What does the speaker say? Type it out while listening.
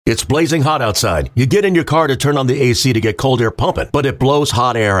It's blazing hot outside. You get in your car to turn on the AC to get cold air pumping, but it blows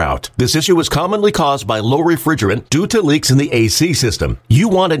hot air out. This issue is commonly caused by low refrigerant due to leaks in the AC system. You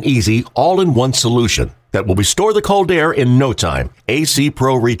want an easy, all-in-one solution that will restore the cold air in no time. AC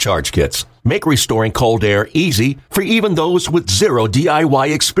Pro Recharge Kits make restoring cold air easy for even those with zero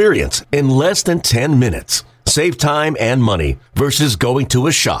DIY experience in less than 10 minutes. Save time and money versus going to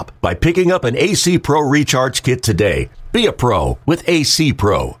a shop by picking up an AC Pro Recharge Kit today. Be a pro with AC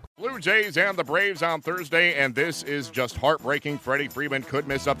Pro. Blue Jays and the Braves on Thursday, and this is just heartbreaking. Freddie Freeman could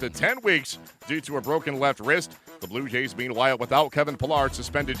miss up to 10 weeks due to a broken left wrist. The Blue Jays, meanwhile, without Kevin Pillar,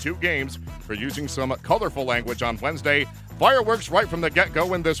 suspended 2 games for using some colorful language on Wednesday. Fireworks right from the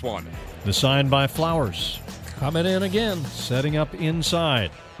get-go in this one. The sign by Flowers. Coming in again, setting up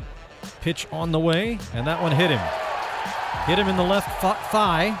inside. Pitch on the way, and that one hit him. Hit him in the left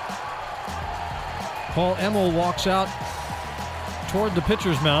thigh. Paul Emmel walks out toward the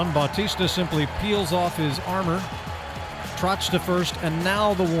pitcher's mound. Bautista simply peels off his armor, trots to first, and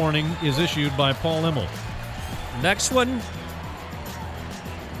now the warning is issued by Paul Emmel. Next one,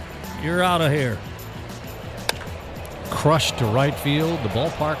 you're out of here. Crushed to right field. The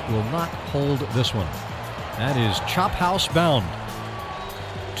ballpark will not hold this one. That is chop house bound.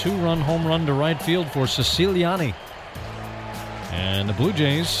 2-run home run to right field for Siciliani. And the Blue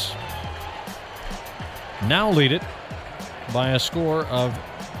Jays now lead it by a score of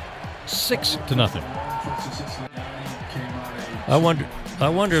 6-0. I wonder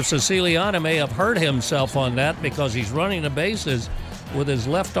if Siciliani may have hurt himself on that because he's running the bases with his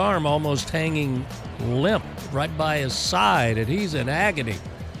left arm almost hanging limp right by his side, and he's in agony.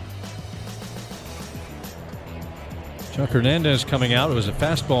 Chuck Hernandez coming out. It was a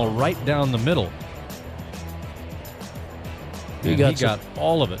fastball right down the middle. He got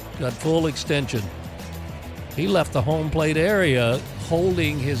all of it. Got full extension. He left the home plate area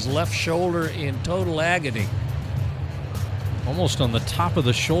holding his left shoulder in total agony. Almost on the top of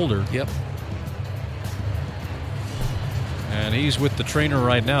the shoulder. Yep. And he's with the trainer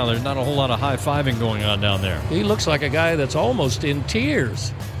right now. There's not a whole lot of high-fiving going on down there. He looks like a guy that's almost in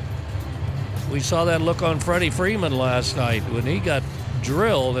tears. We saw that look on Freddie Freeman last night when he got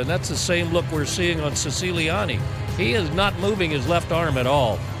drilled, and that's the same look we're seeing on Siciliani. He is not moving his left arm at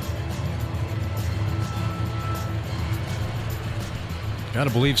all. Got to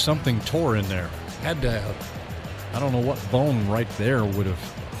believe something tore in there. Had to have. I don't know what bone right there would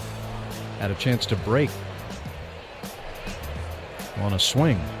have had a chance to break on a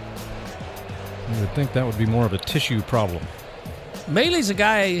swing. You would think that would be more of a tissue problem. Maley's a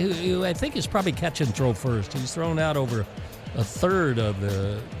guy who I think is probably catch and throw first. He's thrown out over a third of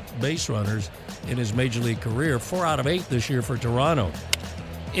the base runners in his major league career. 4 out of 8 this year for Toronto.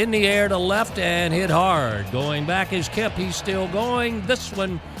 In the air to left and hit hard. Going back is Kip. He's still going. This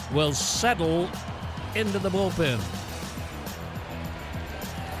one will settle into the bullpen.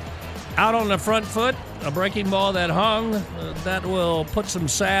 Out on the front foot, a breaking ball that hung. That will put some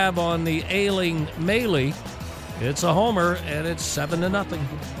salve on the ailing Maley. It's a homer, and it's 7-0.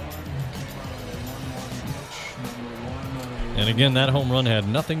 And again, that home run had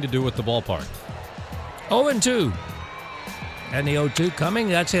nothing to do with the ballpark. 0-2. And the 0-2 coming.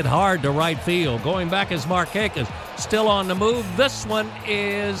 That's hit hard to right field. Going back is Markakis. Still on the move. This one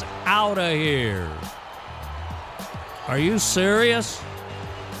is out of here. Are you serious?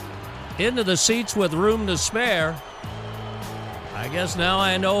 Into the seats with room to spare. I guess now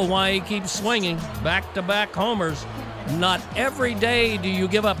I know why he keeps swinging. Back-to-back homers. Not every day do you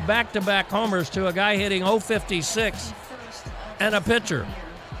give up back-to-back homers to a guy hitting .056 and a pitcher,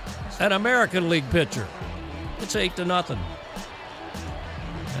 an American League pitcher. It's 8-0.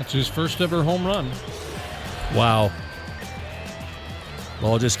 That's his first ever home run. Wow.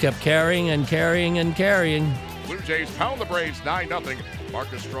 Ball just kept carrying and carrying and carrying. Blue Jays pound the Braves 9-0.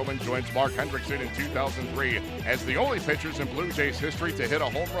 Marcus Stroman joins Mark Hendrickson in 2003 as the only pitchers in Blue Jays history to hit a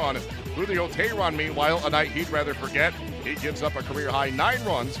home run. Julio Teheran, meanwhile, a night he'd rather forget. He gives up a career-high 9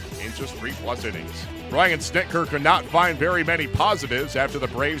 runs in just 3+ innings. Brian Snitker could not find very many positives after the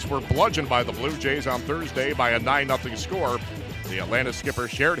Braves were bludgeoned by the Blue Jays on Thursday by a 9-0 score. The Atlanta skipper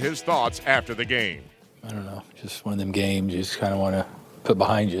shared his thoughts after the game. I don't know, just one of them games you just kind of want to put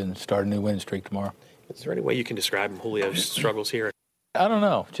behind you and start a new win streak tomorrow. Is there any way you can describe Julio's struggles here? I don't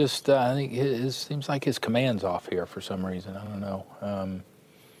know. Just I think it seems like his command's off here for some reason. I don't know.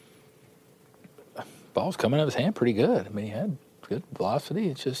 Ball's coming out of his hand pretty good. I mean, he had good velocity.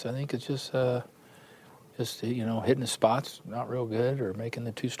 It's just I think it's just hitting the spots not real good, or making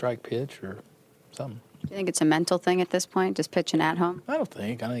the 2-strike pitch or something. Do you think it's a mental thing at this point, just pitching at home? I don't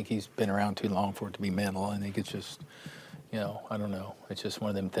think. I think he's been around too long for it to be mental. I think it's just I don't know. It's just one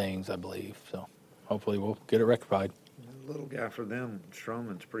of them things, I believe. So hopefully we'll get it rectified. The little guy for them,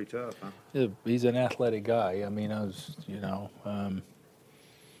 Stroman's pretty tough, huh? He's an athletic guy. I mean, I've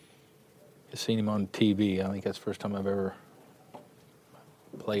seen him on TV. I think that's the first time I've ever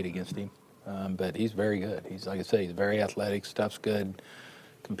played against him. But he's very good. He's, like I say, he's very athletic. Stuff's good.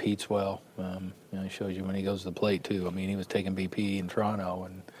 Competes well. He shows you when he goes to the plate too. I mean, he was taking BP in Toronto,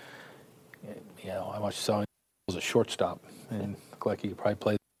 and I saw him as a shortstop, and looked like he could probably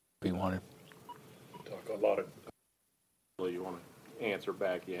play if he wanted. Talk a lot of. You want to answer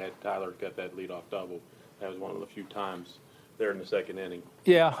back? You had Tyler get that leadoff double. That was one of the few times there in the second inning.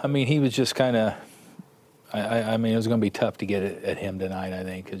 Yeah, I mean, he was just kind of. I mean, it was going to be tough to get it at him tonight. I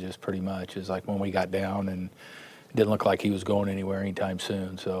think, it's just pretty much. It's like when we got down and. It didn't look like he was going anywhere anytime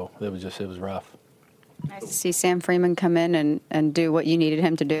soon, so it was rough. Nice to see Sam Freeman come in and do what you needed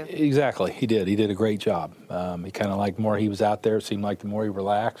him to do. Exactly, he did. He did a great job. He kind of like the more he was out there, it seemed like the more he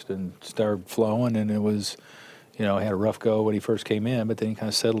relaxed and started flowing, and it was, he had a rough go when he first came in, but then he kind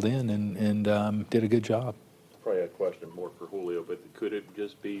of settled in and did a good job. Probably a question more for Julio, but could it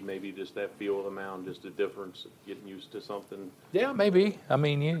just be maybe just that feel of the mound, just a difference, getting used to something? Yeah, maybe. I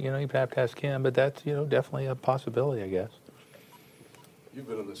mean, you'd have to ask him, but that's, definitely a possibility, I guess. You've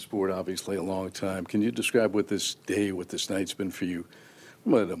been in the sport, obviously, a long time. Can you describe what this night's been for you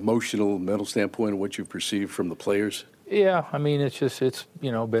from an emotional, mental standpoint, and what you've perceived from the players? Yeah, I mean, it's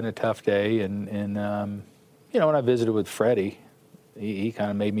been a tough day, and when I visited with Freddie, he kind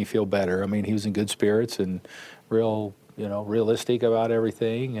of made me feel better. I mean, he was in good spirits and realistic about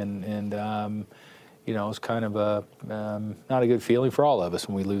everything. And it's kind of not a good feeling for all of us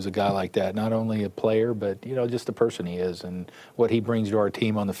when we lose a guy like that. Not only a player, but, just the person he is and what he brings to our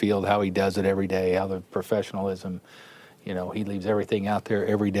team on the field, how he does it every day, how the professionalism, he leaves everything out there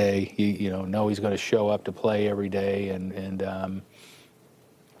every day. He's going to show up to play every day.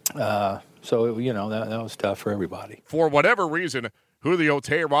 So, that was tough for everybody. For whatever reason, Julio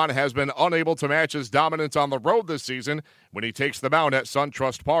Teheran has been unable to match his dominance on the road this season when he takes the mound at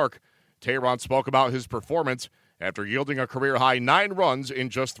SunTrust Park. Teheran spoke about his performance after yielding a career-high 9 runs in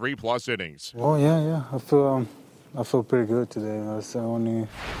just 3+ innings. Oh, yeah. I feel pretty good today. That's the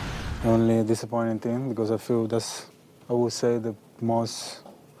only disappointing thing because I feel I would say, the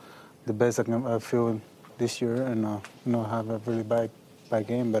best I feel this year and, have a really bad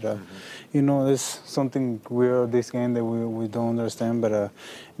game, but there's something weird this game that we don't understand. But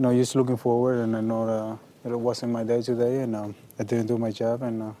just looking forward, and I know that it wasn't my day today, and I didn't do my job,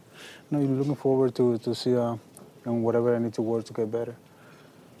 and looking forward to see and whatever I need to work to get better.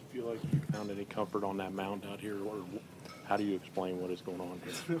 Do you feel like you found any comfort on that mound out here, or how do you explain what is going on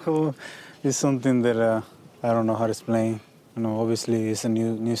here? Well, it's something that I don't know how to explain. Obviously it's a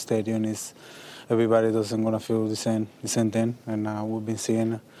new stadium. Everybody doesn't gonna feel the same thing, and we've been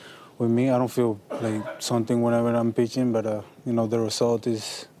seeing. With me, I don't feel like something whenever I'm pitching, but the result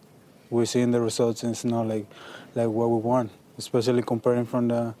is we're seeing the results, and it's not like what we want. Especially comparing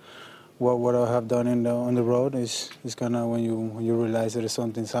from what I have done on the road is kind of when you realize that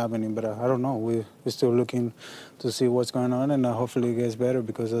something's happening. But I don't know. We're still looking to see what's going on, and hopefully it gets better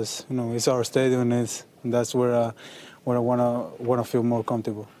because it's our stadium, and that's where I wanna feel more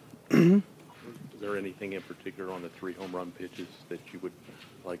comfortable. Is there anything in particular on the 3 home run pitches that you would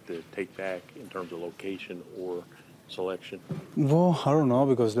like to take back in terms of location or selection? Well, I don't know,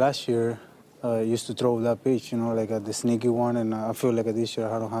 because last year I used to throw that pitch, like the sneaky one, and I feel like this year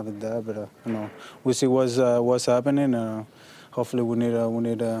I don't have it there. But we'll see what's happening. Hopefully we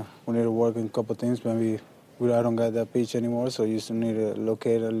need to work in a couple of things. Maybe I don't get that pitch anymore, so you still need to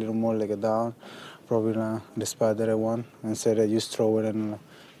locate a little more like a down, probably the spot that I want, instead I just throw it and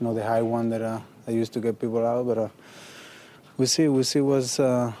the high one that I used to get people out. But we'll see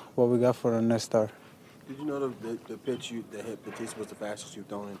what we got for the next start. Did you know the pitch that hit Batista was the fastest you've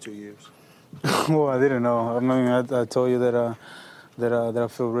thrown in 2 years? Well, I didn't know. I mean, I told you that I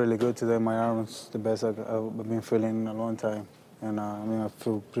feel really good today. My arm is the best I've been feeling in a long time. And I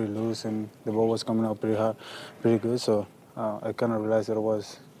feel pretty loose, and the ball was coming out pretty hard, pretty good. So I kind of realized that it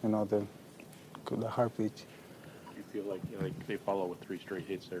was, the hard pitch. Do you feel like they follow with 3 straight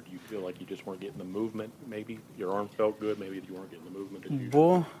hits there? Do you feel like you just weren't getting the movement? Maybe your arm felt good. Maybe you weren't getting the movement.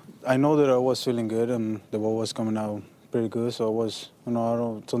 Well, I know that I was feeling good, and the ball was coming out pretty good. So I was, I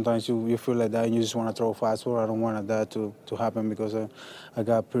don't. Sometimes you feel like that, and you just want to throw a fastball. I don't want that to happen because I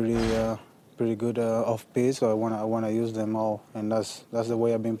got pretty good off pace. So I want to use them all, and that's the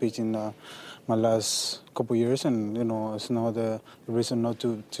way I've been pitching my last couple years, and it's not the reason not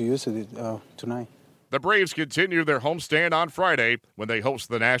to use it tonight. The Braves continue their homestand on Friday when they host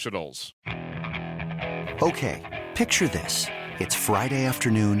the Nationals. Okay, Picture this. It's Friday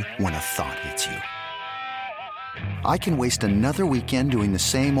afternoon when a thought hits you. I can waste another weekend doing the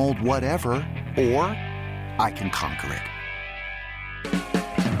same old whatever, or I can conquer it.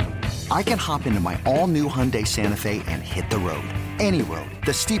 I can hop into my all-new Hyundai Santa Fe and hit the road. Any road.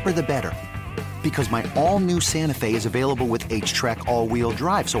 The steeper, the better. Because my all-new Santa Fe is available with H-Track all-wheel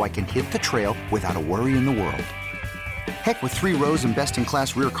drive, so I can hit the trail without a worry in the world. Heck, with 3 rows and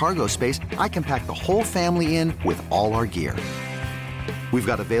best-in-class rear cargo space, I can pack the whole family in with all our gear. We've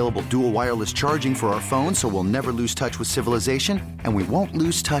got available dual wireless charging for our phones, so we'll never lose touch with civilization, and we won't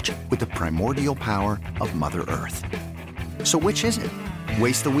lose touch with the primordial power of Mother Earth. So which is it?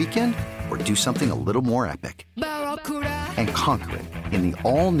 Waste the weekend or do something a little more epic? And conquer it in the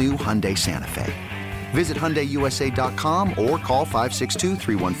all-new Hyundai Santa Fe. Visit HyundaiUSA.com or call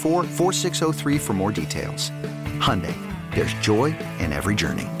 562-314-4603 for more details. Hyundai, there's joy in every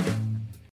journey.